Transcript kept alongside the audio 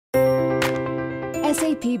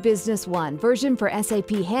SAP Business One version for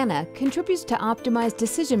SAP HANA contributes to optimize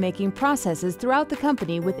decision-making processes throughout the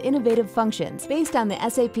company with innovative functions based on the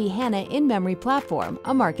SAP HANA in-memory platform,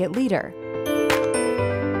 a market leader.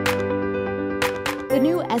 The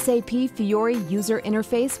new SAP Fiori user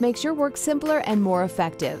interface makes your work simpler and more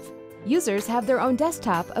effective. Users have their own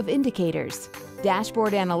desktop of indicators,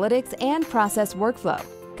 dashboard analytics, and process workflow,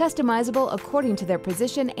 customizable according to their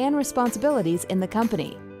position and responsibilities in the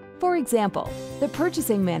company. For example, the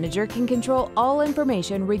purchasing manager can control all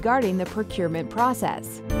information regarding the procurement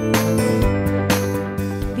process.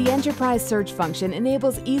 The enterprise search function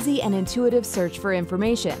enables easy and intuitive search for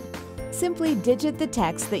information. Simply digit the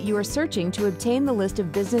text that you are searching to obtain the list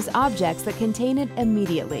of business objects that contain it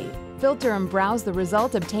immediately. Filter and browse the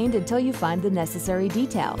result obtained until you find the necessary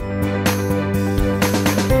detail.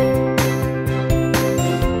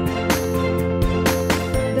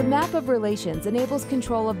 The map of relations enables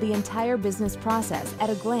control of the entire business process at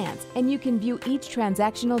a glance, and you can view each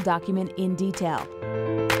transactional document in detail.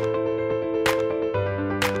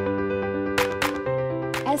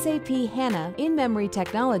 SAP HANA in-memory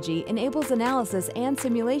technology enables analysis and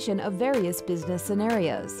simulation of various business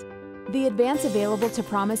scenarios. The Advance Available to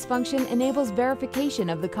Promise function enables verification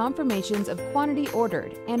of the confirmations of quantity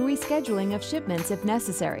ordered and rescheduling of shipments if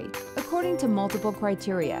necessary, according to multiple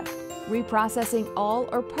criteria, reprocessing all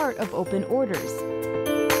or part of open orders.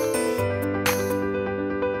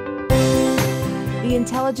 The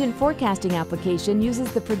Intelligent Forecasting application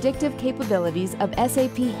uses the predictive capabilities of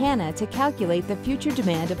SAP HANA to calculate the future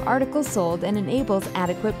demand of articles sold and enables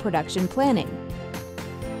adequate production planning.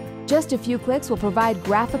 Just a few clicks will provide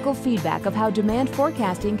graphical feedback of how demand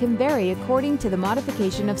forecasting can vary according to the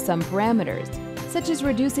modification of some parameters, such as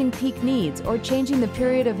reducing peak needs or changing the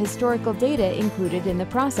period of historical data included in the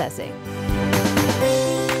processing.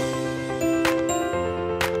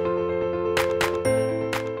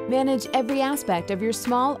 Manage every aspect of your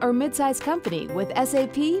small or mid-sized company with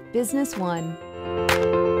SAP Business One.